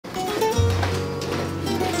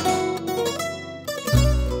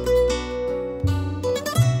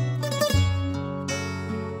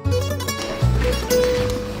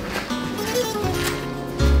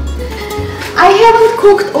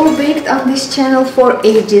cooked or baked on this channel for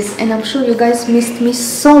ages, and I'm sure you guys missed me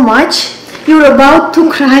so much. You're about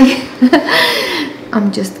to cry.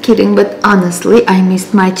 I'm just kidding, but honestly, I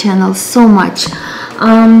missed my channel so much.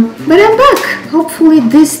 But I'm back, hopefully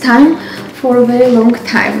this time for a very long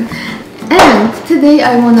time. And today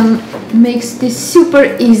I want to make this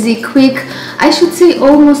super easy, quick, I should say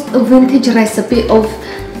almost a vintage recipe of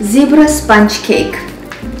zebra sponge cake.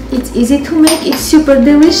 It's easy to make, it's super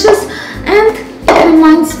delicious, and it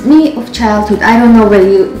reminds me of childhood. I don't know where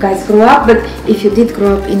you guys grew up, but if you did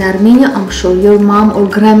grow up in Armenia, I'm sure your mom or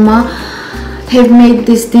grandma have made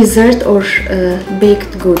this dessert or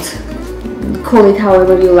baked goods, call it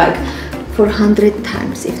however you like, for 100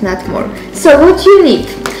 times, if not more. So what you need,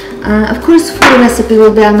 of course, full recipe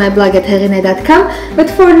will be on my blog at heghineh.com, but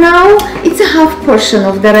for now it's a half portion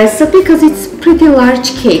of the recipe because it's pretty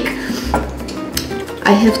large cake.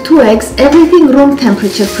 I have 2 eggs, everything room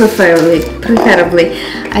temperature preferably.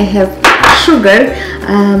 I have sugar,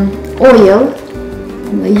 oil,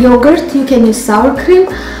 yogurt, you can use sour cream,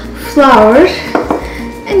 flour,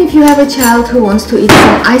 and if you have a child who wants to eat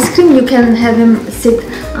some ice cream, you can have him sit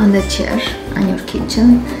on the chair on your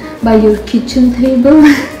kitchen, by your kitchen table.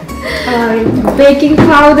 Baking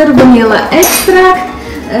powder, vanilla extract,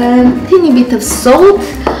 teeny bit of salt,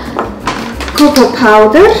 cocoa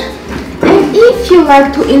powder, and if you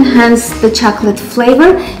like to enhance the chocolate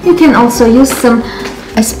flavor, you can also use some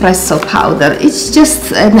espresso powder. It's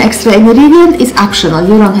just an extra ingredient, it's optional,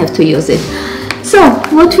 you don't have to use it. So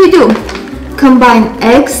what we do, combine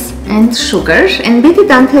eggs and sugar and beat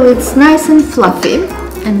it until it's nice and fluffy,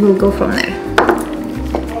 and we'll go from there.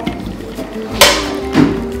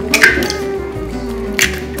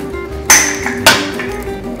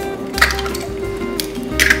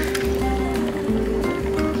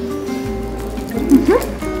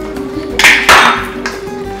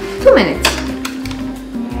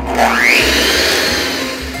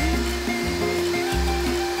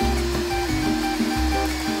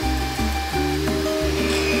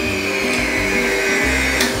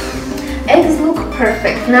 Eggs look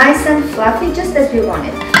perfect, nice and fluffy, just as we want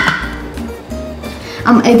it.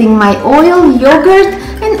 I'm adding my oil, yogurt,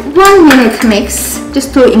 and 1 minute mix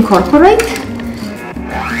just to incorporate.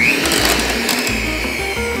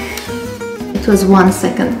 It was 1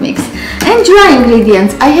 second mix. And dry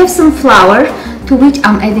ingredients, I have some flour, to which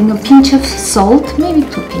I'm adding a pinch of salt, maybe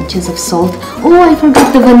 2 pinches of salt. Oh, I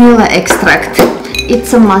forgot the vanilla extract.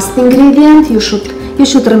 It's a must ingredient, you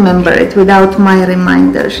should remember it without my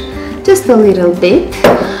reminder. Just a little bit.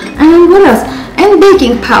 And what else? And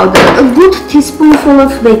baking powder, a good teaspoonful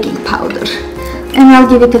of baking powder. And I'll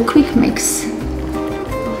give it a quick mix.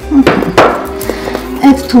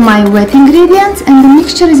 Add to my wet ingredients, and the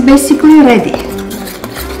mixture is basically ready.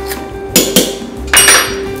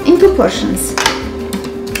 Into portions.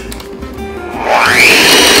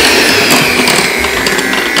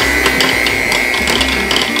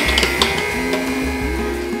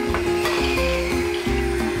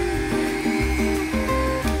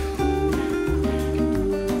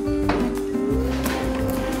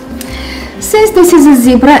 Since this is a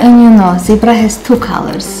zebra, and you know, zebra has 2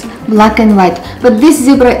 colors, black and white, but this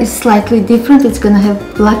zebra is slightly different, it's gonna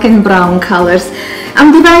have black and brown colors.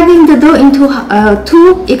 I'm dividing the dough into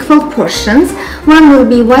 2 equal portions. One will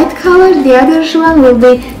be white color, the other one will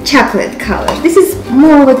be chocolate color. This is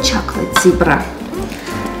more of a chocolate zebra.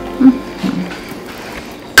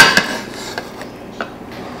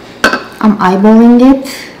 I'm eyeballing it.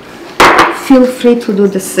 Feel free to do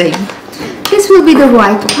the same. This will be the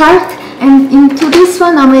white part. And into this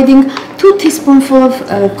one I'm adding 2 teaspoonfuls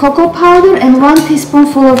of cocoa powder and 1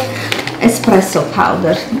 teaspoonful of espresso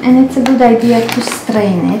powder. And it's a good idea to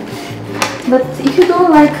strain it. But if you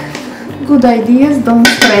don't like good ideas, don't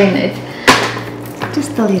strain it.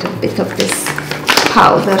 Just a little bit of this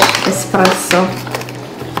powder, espresso,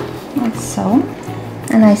 like so.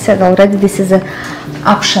 And I said already, this is an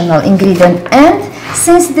optional ingredient. And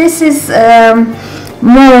since this is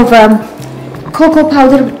more of a cocoa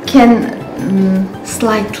powder can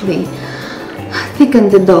slightly thicken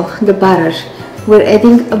the dough, the batter. We're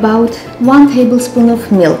adding about 1 tablespoon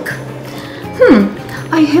of milk.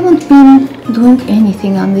 I haven't been doing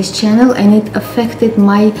anything on this channel and it affected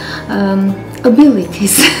my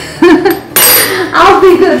abilities. I'll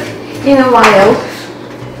be good in a while.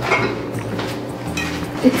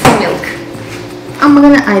 It's milk. I'm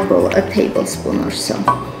gonna eyeball a tablespoon or so.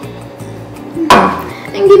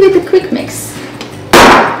 And give it a quick mix.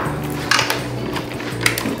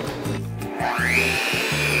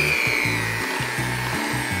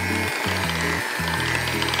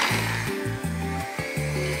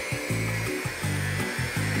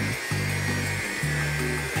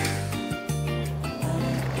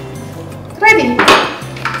 ready.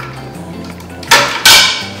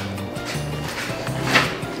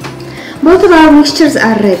 Both of our mixtures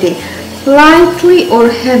are ready. Lightly or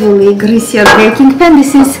heavily grease your baking pan.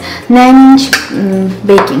 This is 9-inch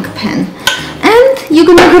baking pan. And you're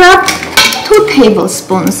gonna grab 2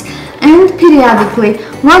 tablespoons and periodically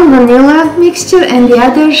one vanilla mixture and the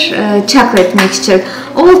other chocolate mixture.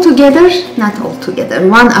 All together, not all together,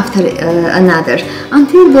 one after another,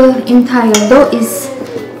 until the entire dough is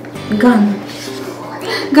gone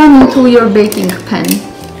into your baking pan.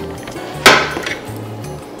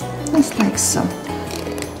 Just like so.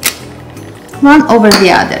 One over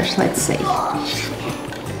the other, let's say.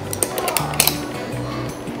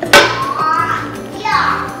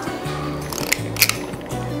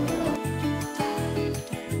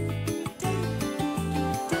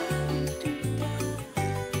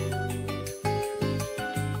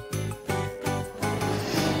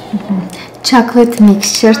 Chocolate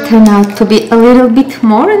mixture turned out to be a little bit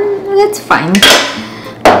more, and that's fine.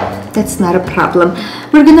 That's not a problem.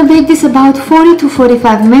 We're gonna bake this about 40 to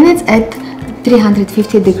 45 minutes at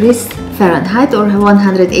 350 degrees Fahrenheit or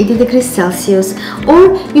 180 degrees Celsius,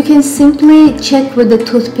 or you can simply check with the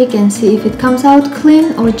toothpick and see if it comes out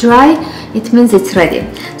clean or dry. It means it's ready.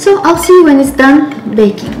 So I'll see you when it's done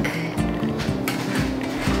baking.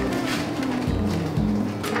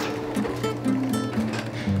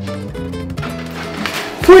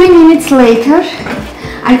 Minutes later,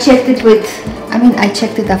 I checked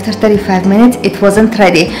it after 35 minutes, it wasn't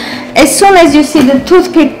ready. As soon as you see the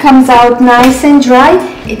toothpick comes out nice and dry,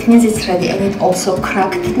 it means it's ready, and it also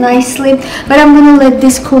cracked nicely. But I'm gonna let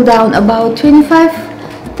this cool down about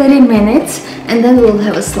 25-30 minutes, and then we'll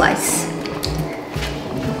have a slice.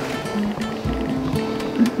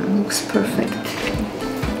 Looks perfect.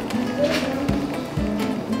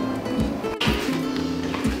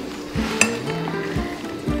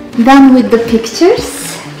 Done with the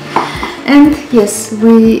pictures, and yes,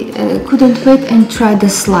 we couldn't wait and try the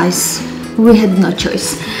slice. We had no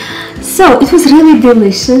choice. So it was really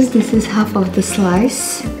delicious. This is half of the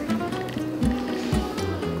slice.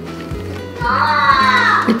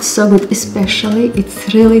 It's so good, especially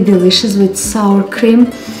it's really delicious with sour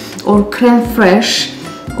cream or creme fraiche,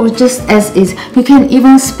 or just as is. You can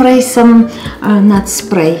even spray some, not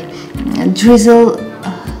spray, drizzle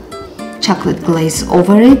chocolate glaze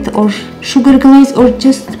over it, or sugar glaze, or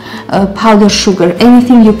just powdered sugar,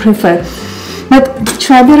 anything you prefer. But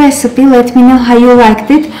try the recipe, let me know how you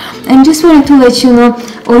liked it. And just wanted to let you know,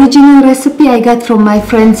 original recipe I got from my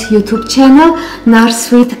friend's YouTube channel, Nar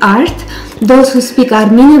Sweet Art. Those who speak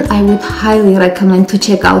Armenian, I would highly recommend to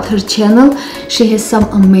check out her channel. She has some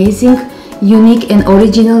amazing, unique and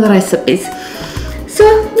original recipes. So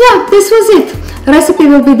yeah, this was it. Recipe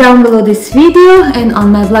will be down below this video and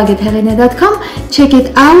on my blog at heghineh.com. Check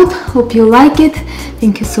it out. Hope you like it.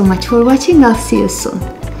 Thank you so much for watching. I'll see you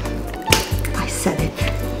soon.